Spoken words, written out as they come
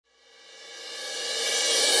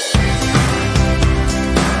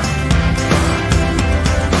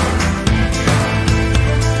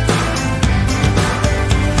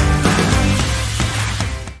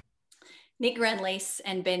Ranlise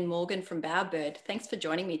and Ben Morgan from Bowerbird. Thanks for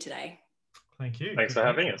joining me today. Thank you. Thanks for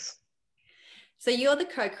having us. So you're the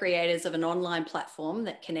co-creators of an online platform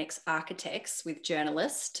that connects architects with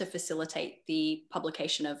journalists to facilitate the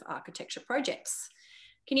publication of architecture projects.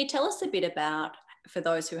 Can you tell us a bit about, for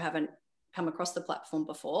those who haven't come across the platform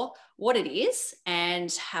before, what it is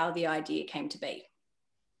and how the idea came to be?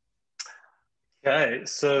 Okay,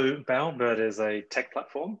 so Bowerbird is a tech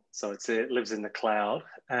platform. So it lives in the cloud,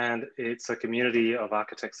 and it's a community of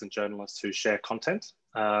architects and journalists who share content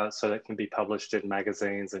so that it can be published in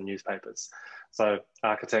magazines and newspapers. So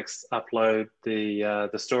architects upload the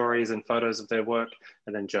stories and photos of their work,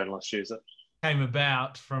 and then journalists use it. Came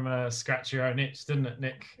about from a scratch your own itch, didn't it,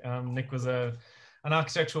 Nick? Nick was an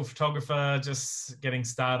architectural photographer just getting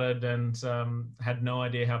started and had no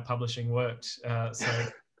idea how publishing worked. So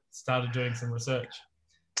started doing some research.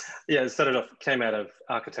 Yeah, it came out of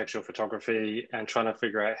architectural photography and trying to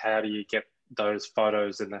figure out how do you get those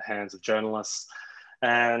photos in the hands of journalists.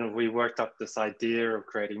 And we worked up this idea of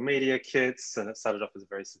creating media kits, and it started off as a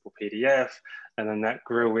very simple PDF. And then that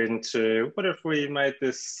grew into, what if we made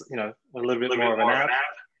this, a little bit more of an app?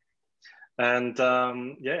 And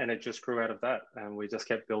and it just grew out of that. And we just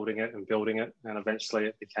kept building it. And eventually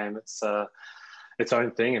it became its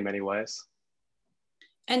own thing in many ways.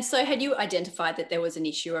 And so had you identified that there was an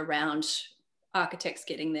issue around architects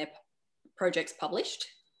getting their projects published?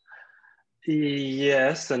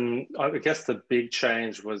 Yes, and I guess the big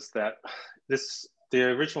change was that the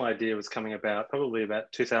original idea was coming about probably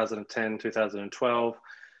about 2010, 2012,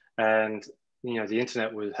 and the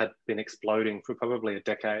internet had been exploding for probably a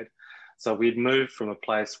decade. So we'd moved from a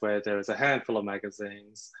place where there was a handful of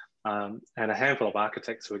magazines and a handful of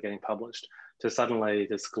architects who were getting published to suddenly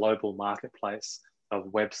this global marketplace of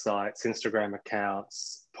websites, Instagram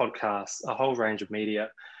accounts, podcasts, a whole range of media.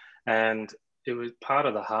 And it was part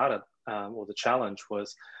of the harder or the challenge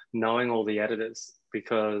was knowing all the editors,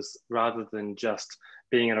 because rather than just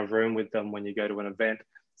being in a room with them when you go to an event,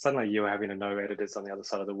 suddenly you're having to know editors on the other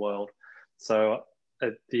side of the world. So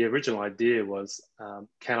the original idea was,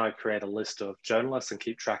 can I create a list of journalists and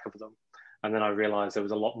keep track of them? And then I realized there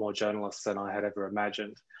was a lot more journalists than I had ever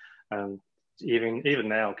imagined. Even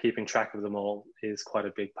now, keeping track of them all is quite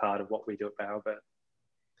a big part of what we do at Bowerbird.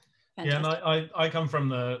 Yeah, and I come from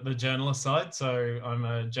the journalist side, so I'm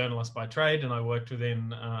a journalist by trade, and I worked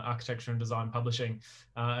within architecture and design publishing.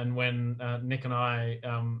 And when Nick and I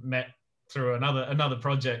met through another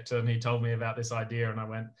project, and he told me about this idea, and I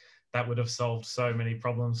went, that would have solved so many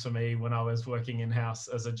problems for me when I was working in-house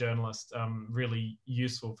as a journalist. Really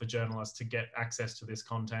useful for journalists to get access to this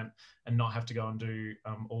content and not have to go and do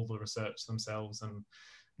all the research themselves and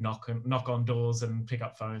knock on doors and pick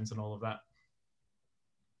up phones and all of that.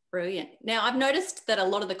 Brilliant. Now, I've noticed that a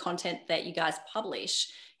lot of the content that you guys publish,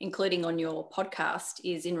 including on your podcast,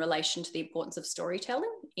 is in relation to the importance of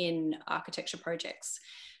storytelling in architecture projects.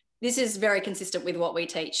 This is very consistent with what we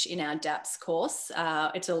teach in our DAPS course.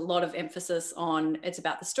 It's a lot of emphasis on, it's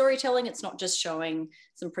about the storytelling. It's not just showing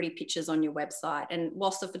some pretty pictures on your website. And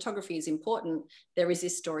whilst the photography is important, there is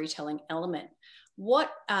this storytelling element.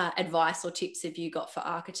 What advice or tips have you got for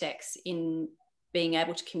architects in being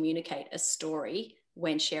able to communicate a story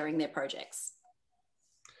when sharing their projects?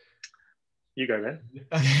 You go,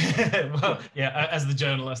 Ben. Well, yeah, as the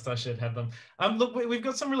journalist, I should have them. Look, we've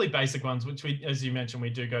got some really basic ones, which we, as you mentioned, we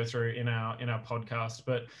do go through in our podcast.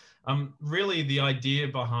 But really, the idea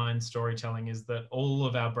behind storytelling is that all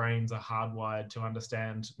of our brains are hardwired to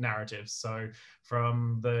understand narratives. So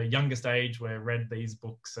from the youngest age, we're read these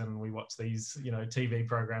books and we watch these, TV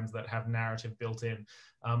programs that have narrative built in.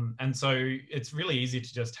 And so it's really easy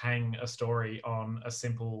to just hang a story on a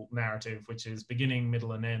simple narrative, which is beginning,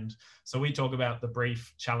 middle, and end. So we talk about the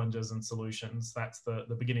brief, challenges, and solutions. That's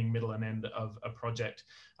the beginning, middle, and end of a project.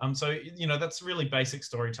 So, that's really basic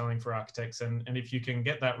storytelling for architects. And if you can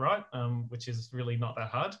get that right, which is really not that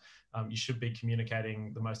hard, you should be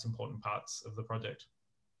communicating the most important parts of the project.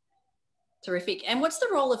 Terrific. And what's the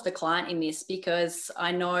role of the client in this? Because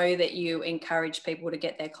I know that you encourage people to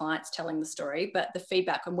get their clients telling the story, but the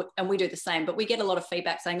feedback, and we do the same, but we get a lot of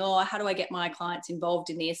feedback saying, oh, how do I get my clients involved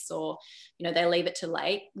in this? Or, they leave it too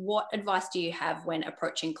late. What advice do you have when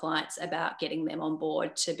approaching clients about getting them on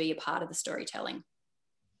board to be a part of the storytelling?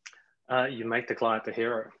 You make the client the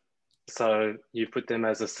hero. So you put them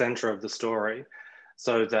as a center of the story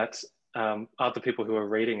so that other people who are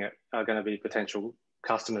reading it are going to be potential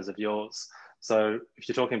customers of yours. So if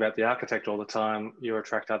you're talking about the architect all the time, you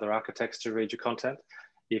attract other architects to read your content.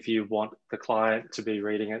 If you want the client to be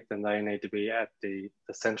reading it, then they need to be at the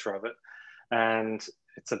center of it. And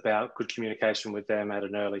it's about good communication with them at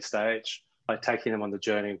an early stage. like taking them on the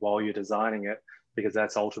journey while you're designing it, because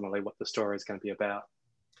that's ultimately what the story is going to be about.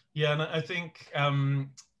 Yeah, and I think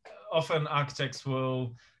often architects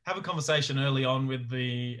will have a conversation early on with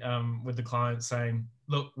the client saying,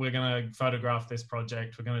 look, we're going to photograph this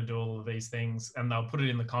project, we're going to do all of these things, and they'll put it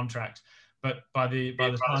in the contract. But by the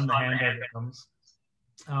time the handover comes,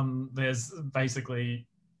 there's basically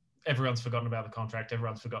everyone's forgotten about the contract,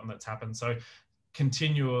 everyone's forgotten that's happened. So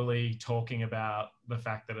continually talking about the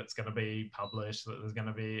fact that it's going to be published, that there's going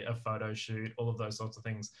to be a photo shoot, all of those sorts of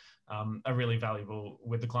things are really valuable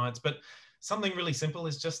with the clients. But something really simple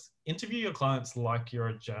is just interview your clients like you're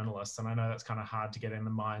a journalist. And I know that's kind of hard to get in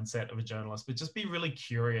the mindset of a journalist, but just be really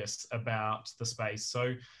curious about the space.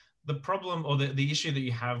 So the problem or the issue that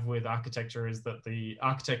you have with architecture is that the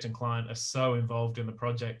architect and client are so involved in the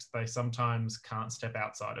project, they sometimes can't step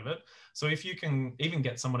outside of it. So if you can even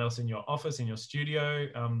get someone else in your office, in your studio,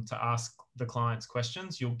 to ask the clients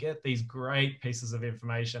questions, you'll get these great pieces of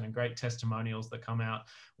information and great testimonials that come out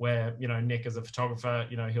where, you know, Nick as a photographer,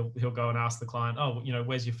 you know, he'll go and ask the client, oh, you know,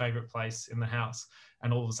 where's your favorite place in the house?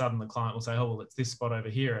 And all of a sudden the client will say, oh, well, it's this spot over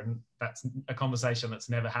here. And that's a conversation that's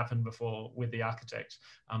never happened before with the architect.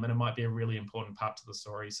 And it might be a really important part to the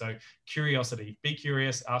story. So curiosity, be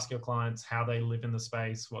curious, ask your clients how they live in the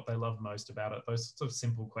space, what they love most about it. Those sorts of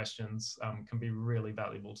simple questions can be really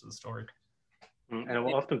valuable to the story. And it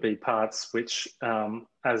will often be parts which,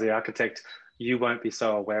 as the architect, you won't be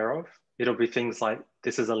so aware of. It'll be things like,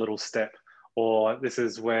 this is a little step, or this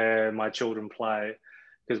is where my children play.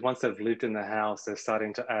 Because once they've lived in the house, they're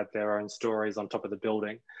starting to add their own stories on top of the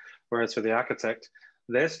building. Whereas for the architect,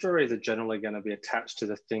 their stories are generally going to be attached to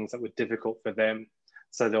the things that were difficult for them.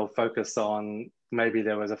 So they'll focus on maybe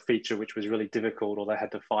there was a feature which was really difficult or they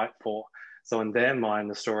had to fight for. So in their mind,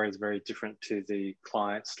 the story is very different to the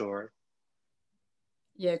client story.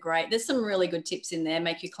 Yeah, great. There's some really good tips in there.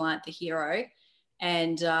 Make your client the hero.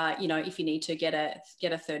 And, you know, if you need to get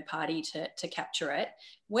a third party to capture it,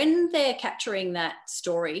 when they're capturing that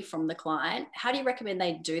story from the client, how do you recommend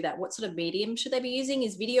they do that? What sort of medium should they be using?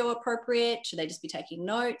 Is video appropriate? Should they just be taking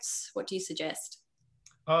notes? What do you suggest?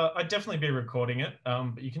 I'd definitely be recording it,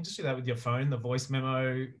 but you can just do that with your phone, the voice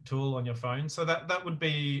memo tool on your phone. So that would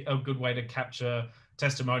be a good way to capture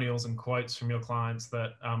testimonials and quotes from your clients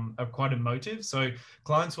that are quite emotive. So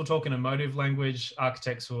clients will talk in emotive language,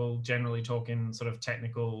 architects will generally talk in sort of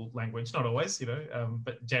technical language, not always, you know,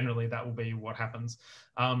 but generally that will be what happens.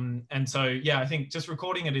 And so, yeah, I think just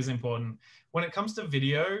recording it is important. When it comes to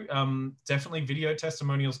video, definitely video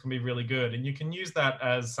testimonials can be really good. And you can use that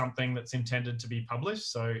as something that's intended to be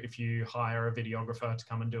published. So if you hire a videographer to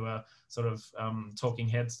come and do a sort of talking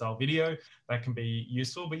head style video, that can be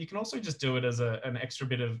useful. But you can also just do it as an extra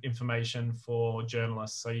bit of information for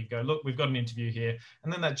journalists. So you go, look, we've got an interview here.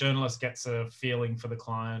 And then that journalist gets a feeling for the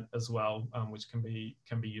client as well, which can be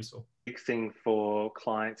useful. Big thing for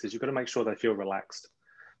clients is you've got to make sure they feel relaxed.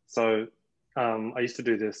 So I used to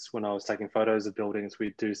do this when I was taking photos of buildings.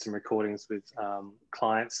 We'd do some recordings with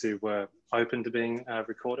clients who were open to being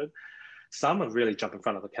recorded. Some would really jump in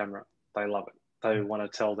front of the camera. They love it. They want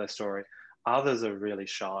to tell their story. Others are really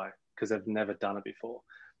shy because they've never done it before.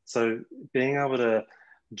 So being able to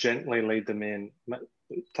gently lead them in,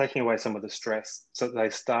 taking away some of the stress so that they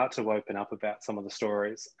start to open up about some of the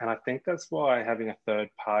stories. And I think that's why having a third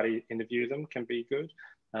party interview them can be good,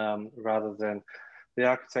 rather than the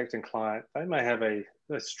architect and client. They may have a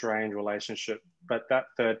strained relationship, but that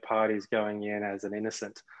third party is going in as an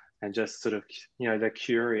innocent and just sort of, you know, they're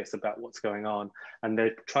curious about what's going on and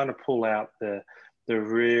they're trying to pull out the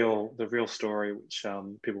real story which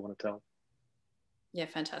people want to tell. Yeah,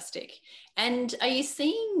 fantastic. And are you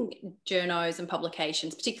seeing journos and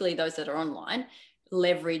publications, particularly those that are online,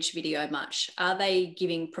 leverage video much? Are they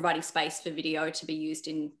providing space for video to be used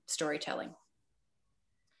in storytelling?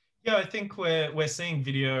 Yeah, I think we're seeing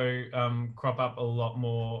video crop up a lot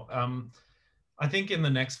more. I think in the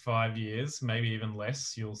next 5 years, maybe even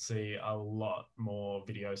less, you'll see a lot more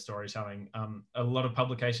video storytelling. A lot of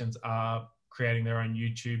publications are creating their own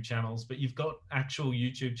YouTube channels, but you've got actual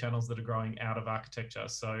YouTube channels that are growing out of architecture.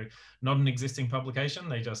 So not an existing publication,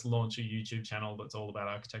 they just launch a YouTube channel that's all about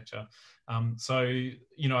architecture. So,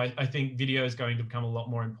 you know, I think video is going to become a lot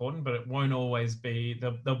more important, but it won't always be,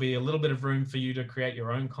 there'll be a little bit of room for you to create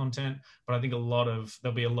your own content, but I think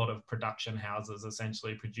there'll be a lot of production houses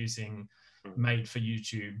essentially producing made for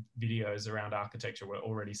YouTube videos around architecture. We're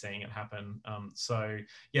already seeing it happen. So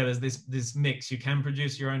yeah, there's this mix. You can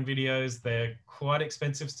produce your own videos. They're quite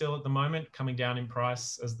expensive still at the moment, coming down in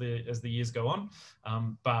price as the years go on.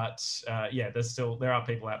 But yeah, there are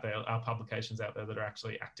people out there, publications out there that are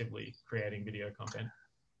actually actively creating video content.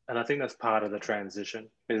 And I think that's part of the transition,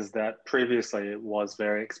 is that previously it was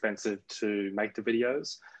very expensive to make the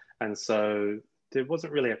videos. And so there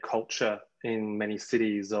wasn't really a culture in many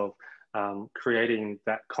cities of creating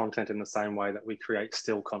that content in the same way that we create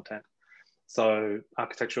still content. So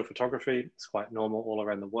architectural photography is quite normal all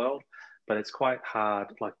around the world, but it's quite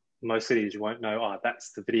hard. Like most cities, you won't know, oh,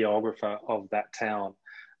 that's the videographer of that town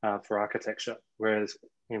for architecture. Whereas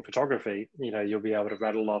in photography, you know, you'll be able to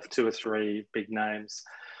rattle off 2 or 3 big names.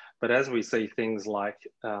 But as we see things like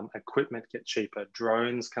equipment get cheaper,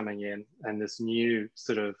 drones coming in, and this new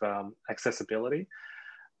sort of accessibility,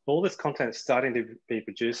 all this content is starting to be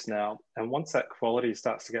produced now. And once that quality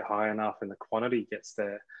starts to get high enough and the quantity gets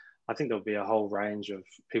there, I think there'll be a whole range of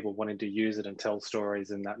people wanting to use it and tell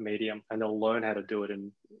stories in that medium, and they'll learn how to do it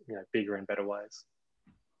in, you know, bigger and better ways.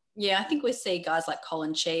 Yeah, I think we see guys like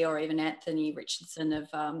Colin Chi or even Anthony Richardson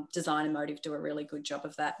of Design Emotive do a really good job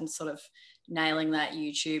of that and sort of nailing that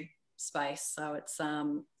YouTube space. So it's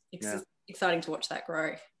exciting to watch that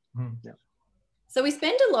grow. Yeah. So we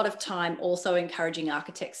spend a lot of time also encouraging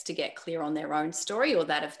architects to get clear on their own story or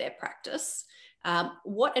that of their practice.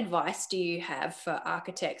 What advice do you have for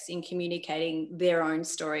architects in communicating their own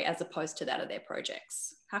story as opposed to that of their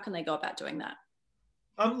projects? How can they go about doing that?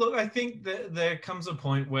 Look, I think that there comes a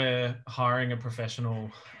point where hiring a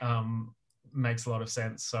professional makes a lot of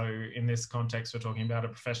sense. So in this context, we're talking about a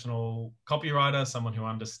professional copywriter, someone who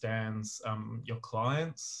understands your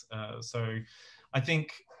clients. So I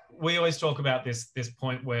think we always talk about this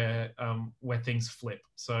point where things flip.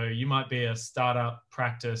 So you might be a startup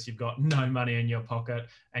practice, you've got no money in your pocket,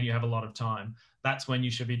 and you have a lot of time. That's when you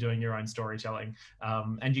should be doing your own storytelling.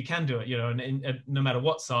 And you can do it, you know, and no matter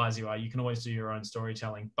what size you are, you can always do your own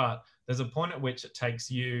storytelling. But there's a point at which it takes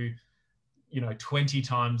you, you know, 20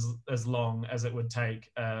 times as long as it would take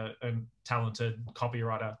a talented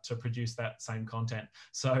copywriter to produce that same content.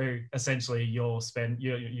 So essentially you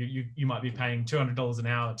might be paying $200 an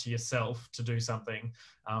hour to yourself to do something,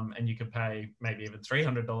 and you could pay maybe even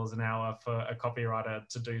 $300 an hour for a copywriter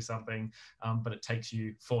to do something, but it takes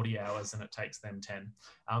you 40 hours and it takes them 10.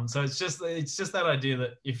 So it's just that idea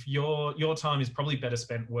that if your time is probably better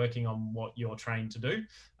spent working on what you're trained to do,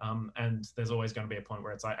 and there's always going to be a point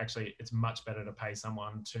where it's like, actually, it's much better to pay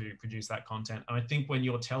someone to produce that content. And I think when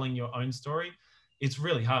you're telling your own story, it's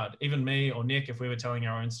really hard. Even me or Nick, if we were telling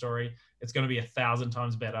our own story, it's going to be 1,000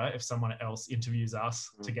 times better if someone else interviews us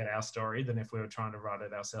to get our story than if we were trying to write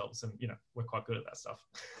it ourselves. And, you know, we're quite good at that stuff.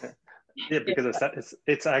 Yeah, because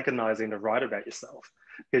it's agonizing to write about yourself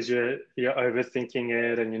because you're overthinking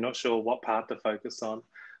it and you're not sure what part to focus on.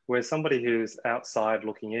 Whereas somebody who's outside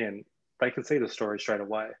looking in, they can see the story straight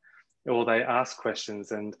away, or they ask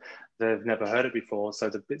questions and they've never heard it before. So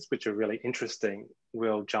the bits which are really interesting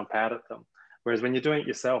will jump out at them. Whereas when you're doing it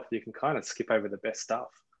yourself, you can kind of skip over the best stuff.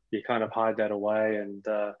 You kind of hide that away, and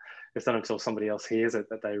it's not until somebody else hears it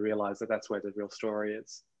that they realize that that's where the real story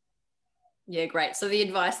is. Yeah, great. So the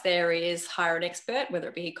advice there is hire an expert, whether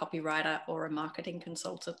it be a copywriter or a marketing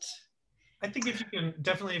consultant. I think if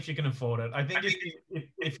you can afford it. I think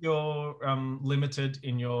if you're limited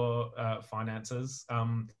in your finances,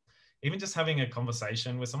 even just having a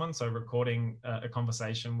conversation with someone, so recording a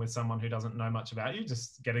conversation with someone who doesn't know much about you,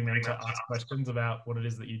 just getting them to ask questions about what it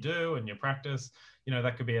is that you do and your practice, you know,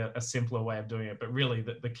 that could be a simpler way of doing it. But really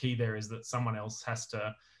the key there is that someone else has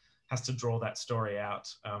to draw that story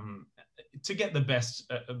out to get the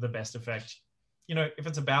best effect. You know, if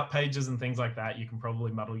it's about pages and things like that, you can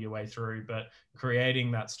probably muddle your way through, but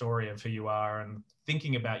creating that story of who you are and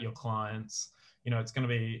thinking about your clients, you know, it's going to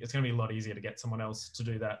be a lot easier to get someone else to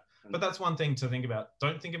do that. But that's one thing to think about.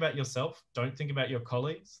 Don't think about yourself. Don't think about your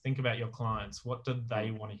colleagues. Think about your clients. What do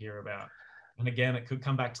they want to hear about? And again, it could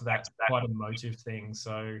come back to that quite emotive thing.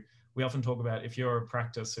 So we often talk about if you're a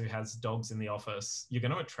practice who has dogs in the office, you're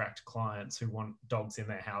going to attract clients who want dogs in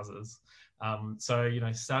their houses. So, you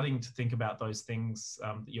know, starting to think about those things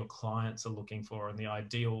that your clients are looking for and the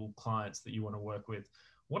ideal clients that you want to work with.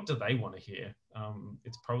 What do they want to hear?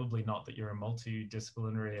 It's probably not that you're a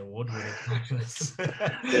multidisciplinary award-winning practice.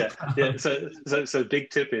 Yeah. So big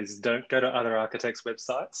tip is don't go to other architects'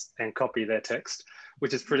 websites and copy their text,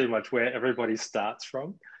 which is pretty much where everybody starts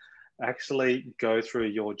from. Actually go through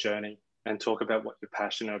your journey and talk about what you're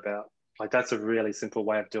passionate about. Like that's a really simple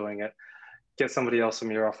way of doing it. Get somebody else from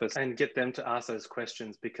your office and get them to ask those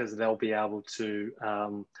questions because they'll be able to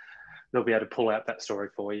pull out that story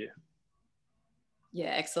for you.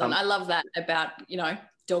 Yeah, excellent. I love that about, you know,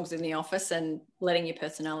 dogs in the office and letting your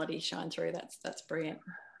personality shine through. That's brilliant.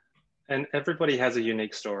 And everybody has a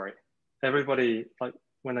unique story. Everybody, like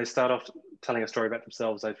when they start off telling a story about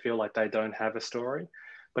themselves, they feel like they don't have a story,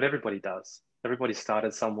 but everybody does. everybody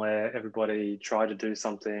started somewhere, everybody tried to do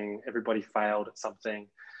something, everybody failed at something,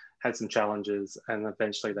 had some challenges, and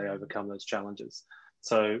eventually they overcome those challenges.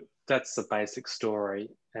 So that's the basic story,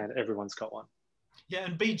 and everyone's got one. Yeah,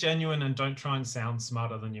 and be genuine and don't try and sound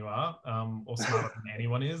smarter than you are, or smarter than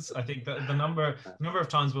anyone is. I think that the number of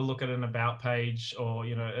times we'll look at an about page or,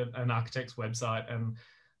 you know, an architect's website, and,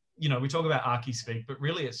 you know, we talk about archi speak, but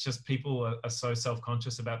really it's just people are so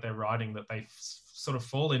self-conscious about their writing that they sort of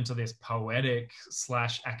fall into this poetic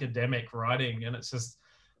 / academic writing, and it's just,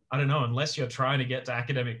 I don't know, unless you're trying to get to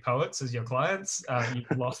academic poets as your clients,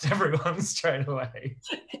 you've lost everyone straight away.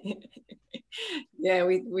 Yeah,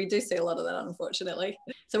 we do see a lot of that, unfortunately.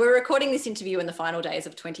 So we're recording this interview in the final days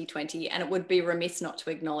of 2020, and it would be remiss not to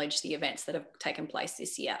acknowledge the events that have taken place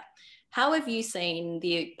this year. How have you seen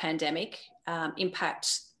the pandemic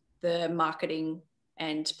impact the marketing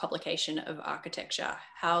and publication of architecture?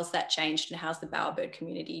 How's that changed, and how's the Bowerbird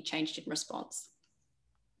community changed in response?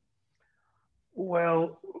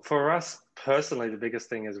 Well, for us personally, the biggest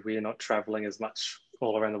thing is we're not traveling as much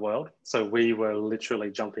all around the world. So we were literally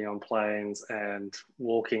jumping on planes and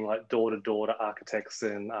walking like door to door to architects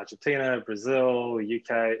in Argentina, Brazil,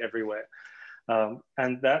 UK, everywhere.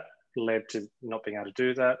 And that led to not being able to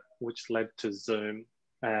do that, which led to Zoom.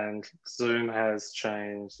 And Zoom has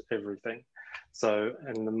changed everything. So,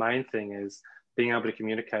 and the main thing is being able to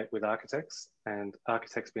communicate with architects, and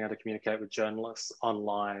architects being able to communicate with journalists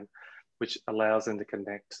online, which allows them to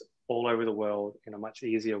connect all over the world in a much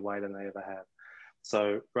easier way than they ever have.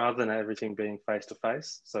 So rather than everything being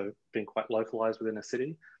face-to-face, so being quite localized within a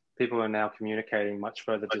city, people are now communicating much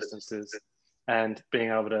further distances and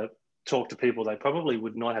being able to talk to people they probably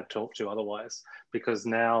would not have talked to otherwise, because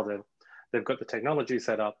now they've got the technology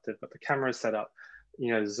set up, they've got the cameras set up.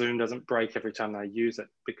 You know, Zoom doesn't break every time they use it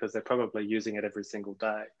because they're probably using it every single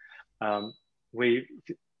day.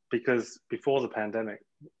 Because before the pandemic,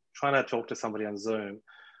 trying to talk to somebody on Zoom,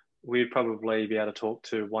 we'd probably be able to talk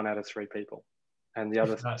to 1 out of 3 people, and the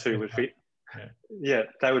other 2 would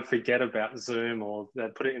they would forget about Zoom, or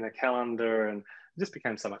they'd put it in a calendar, and it just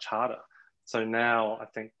became so much harder. So now I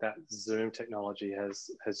think that Zoom technology has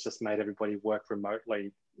just made everybody work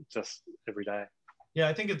remotely just every day. Yeah,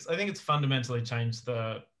 I think it's fundamentally changed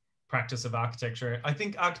the practice of architecture. I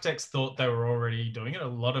think architects thought they were already doing it. A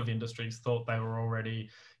lot of industries thought they were already,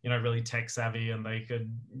 you know, really tech savvy, and they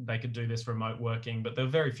could do this remote working, but there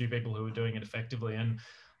were very few people who were doing it effectively. And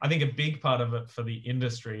I think a big part of it for the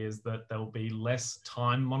industry is that there'll be less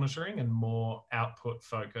time monitoring and more output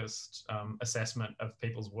focused assessment of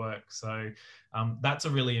people's work. So that's a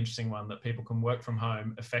really interesting one, that people can work from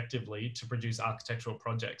home effectively to produce architectural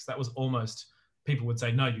projects. That was almost, people would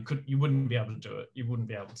say, no, you wouldn't be able to do it. You wouldn't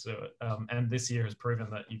be able to do it. And this year has proven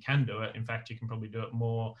that you can do it. In fact, you can probably do it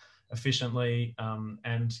more efficiently.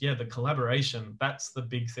 And yeah, the collaboration, that's the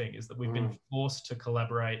big thing, is that we've been forced to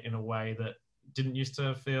collaborate in a way that didn't used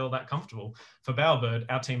to feel that comfortable. For Bowerbird,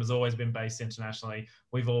 our team has always been based internationally.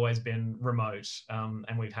 We've always been remote,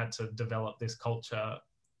 and we've had to develop this culture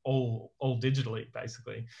all digitally,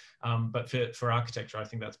 basically. But for architecture, I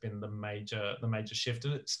think that's been the major shift,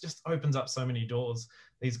 and it just opens up so many doors.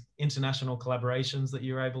 These international collaborations that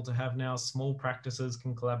you're able to have now. Small practices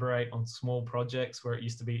can collaborate on small projects, where it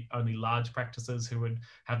used to be only large practices who would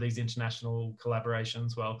have these international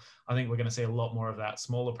collaborations. Well, I think we're going to see a lot more of that.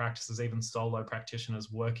 Smaller practices, even solo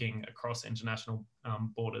practitioners, working across international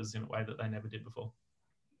borders in a way that they never did before.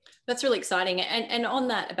 That's really exciting. And on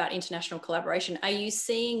that, about international collaboration, are you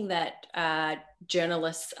seeing that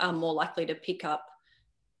journalists are more likely to pick up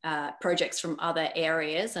projects from other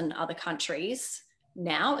areas and other countries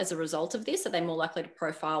now as a result of this? Are they more likely to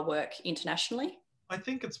profile work internationally? I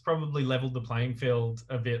think it's probably leveled the playing field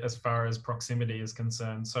a bit as far as proximity is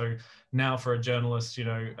concerned. So now for a journalist, you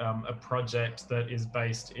know, a project that is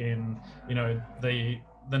based in, you know, the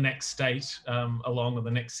next state along, or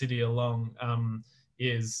the next city along,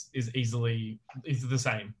 is the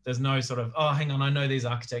same. There's no sort of, oh, hang on, I know these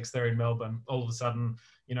architects, they're in Melbourne. All of a sudden,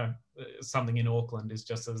 you know, something in Auckland is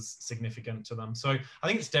just as significant to them. So I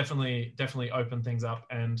think it's definitely opened things up.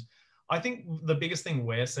 And I think the biggest thing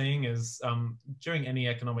we're seeing is during any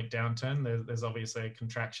economic downturn, there's obviously a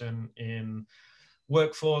contraction in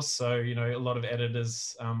workforce. So, you know, a lot of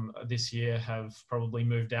editors this year have probably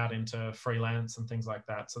moved out into freelance and things like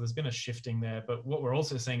that. So there's been a shifting there. But what we're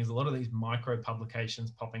also seeing is a lot of these micro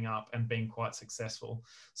publications popping up and being quite successful.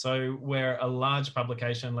 So where a large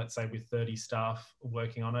publication, let's say with 30 staff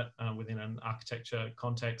working on it within an architecture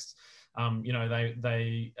context, you know,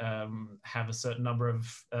 they have a certain number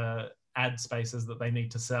of ad spaces that they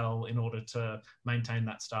need to sell in order to maintain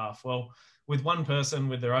that staff. Well, with one person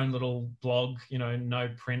with their own little blog, you know, no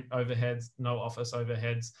print overheads, no office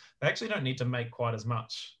overheads, they actually don't need to make quite as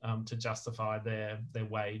much to justify their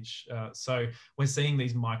wage. So we're seeing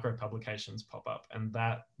these micro publications pop up, and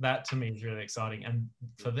that to me is really exciting. And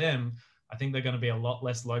for them, I think they're going to be a lot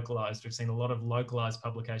less localized. We've seen a lot of localized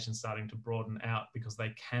publications starting to broaden out because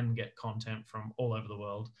they can get content from all over the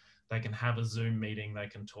world. They can have a Zoom meeting. They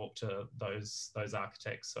can talk to those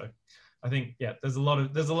architects. So I think, yeah, there's a lot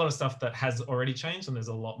of stuff that has already changed, and there's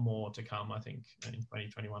a lot more to come, I think, in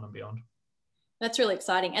 2021 and beyond. That's really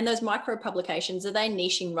exciting. And those micro publications, are they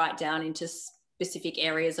niching right down into specific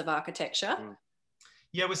areas of architecture?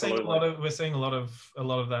 Yeah, we're seeing a lot of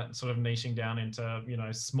that sort of niching down into, you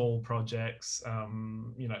know, small projects.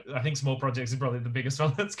 You know, I think small projects is probably the biggest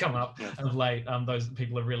one that's come up of late. Those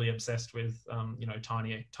people are really obsessed with, you know,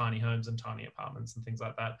 tiny homes and tiny apartments and things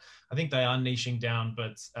like that. I think they are niching down,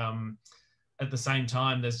 but at the same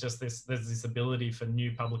time, there's this ability for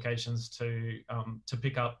new publications to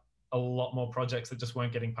pick up a lot more projects that just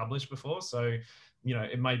weren't getting published before. So, you know,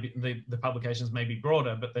 it may be the publications may be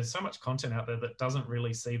broader, but there's so much content out there that doesn't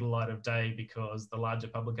really see the light of day because the larger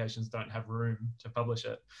publications don't have room to publish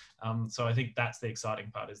it. So I think that's the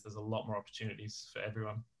exciting part, is there's a lot more opportunities for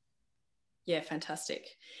everyone. Yeah, fantastic.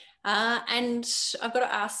 And I've got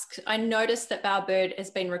to ask, I noticed that Bowerbird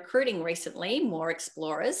has been recruiting recently more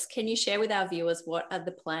explorers. Can you share with our viewers what are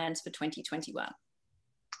the plans for 2021?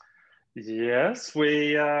 Yes,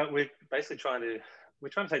 we're basically trying to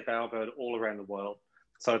take Bowerbird all around the world.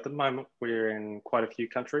 So at the moment, we're in quite a few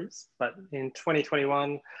countries, but in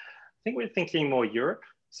 2021, I think we're thinking more Europe.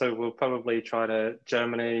 So we'll probably try to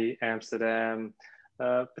Germany, Amsterdam,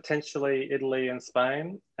 potentially Italy and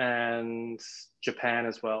Spain, and Japan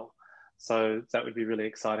as well. So that would be really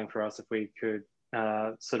exciting for us if we could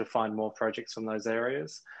sort of find more projects from those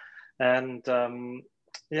areas. And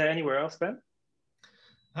yeah, anywhere else, Ben?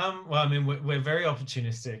 Well, I mean, we're very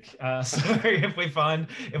opportunistic. So if we find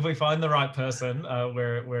the right person,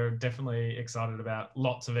 we're definitely excited about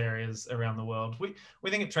lots of areas around the world. We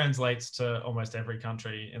think it translates to almost every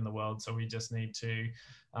country in the world. So we just need to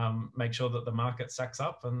make sure that the market stacks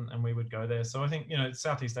up, and we would go there. So I think, you know,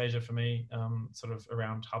 Southeast Asia for me, sort of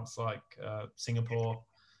around hubs like Singapore,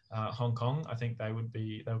 Hong Kong, I think they would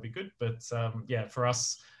be good. But yeah, for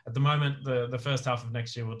us at the moment, the first half of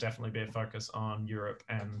next year will definitely be a focus on Europe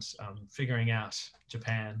and figuring out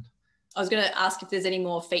Japan. I was going to ask if there's any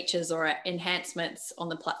more features or enhancements on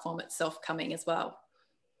the platform itself coming as well.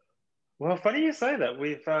 Well, funny you say that.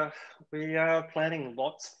 We are planning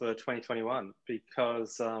lots for 2021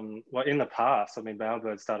 because, well, in the past, I mean,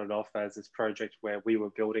 Bowerbird started off as this project where we were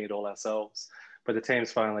building it all ourselves, but the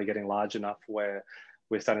team's finally getting large enough where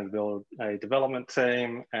we're starting to build a development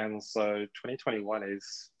team. And so 2021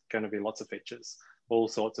 is going to be lots of features, all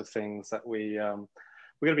sorts of things that we're going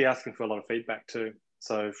to be asking for a lot of feedback too.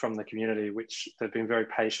 So from the community, which they've been very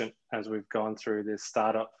patient as we've gone through this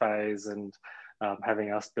startup phase and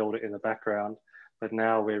having us build it in the background. But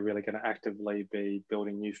now we're really going to actively be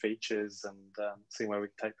building new features and seeing where we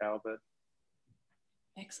can take Bowerbird.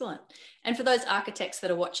 Excellent. And for those architects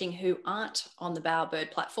that are watching who aren't on the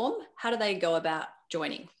Bowerbird platform, how do they go about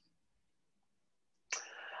joining?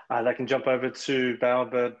 They can jump over to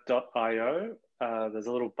bowerbird.io. There's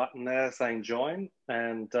a little button there saying join,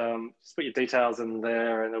 and just put your details in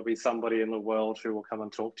there, and there'll be somebody in the world who will come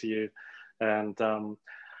and talk to you. And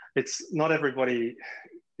it's not everybody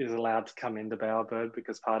is allowed to come into Bowerbird,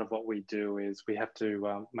 because part of what we do is we have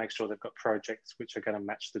to make sure they've got projects which are going to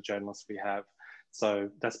match the journalists we have. So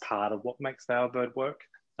that's part of what makes Bowerbird work.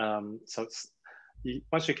 So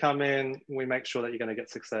once you come in, we make sure that you're going to get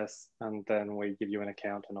success, and then we give you an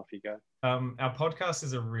account and off you go. Our podcast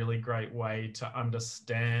is a really great way to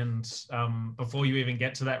understand before you even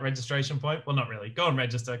get to that registration point. Well, not really. Go and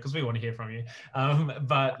register because we want to hear from you.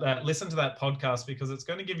 But listen to that podcast because it's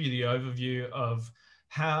going to give you the overview of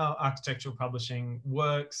how architectural publishing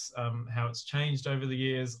works, how it's changed over the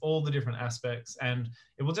years, all the different aspects, and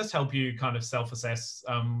it will just help you kind of self-assess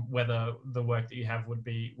whether the work that you have would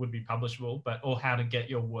be publishable, or how to get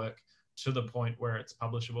your work to the point where it's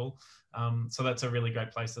publishable. So that's a really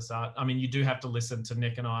great place to start. I mean, you do have to listen to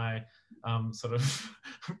Nick and I sort of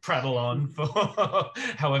prattle on for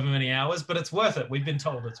however many hours, but it's worth it. We've been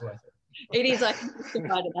told it's worth it. It is. I can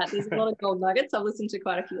testify to that. There's a lot of gold nuggets. I've listened to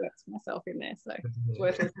quite a few works myself in there, so it's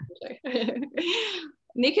worth listening to.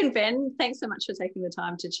 Nick and Ben, thanks so much for taking the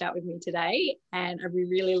time to chat with me today, and we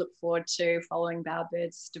really look forward to following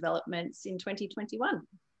Bowerbird's developments in 2021.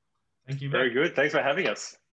 Thank you. Very good. Thanks for having us.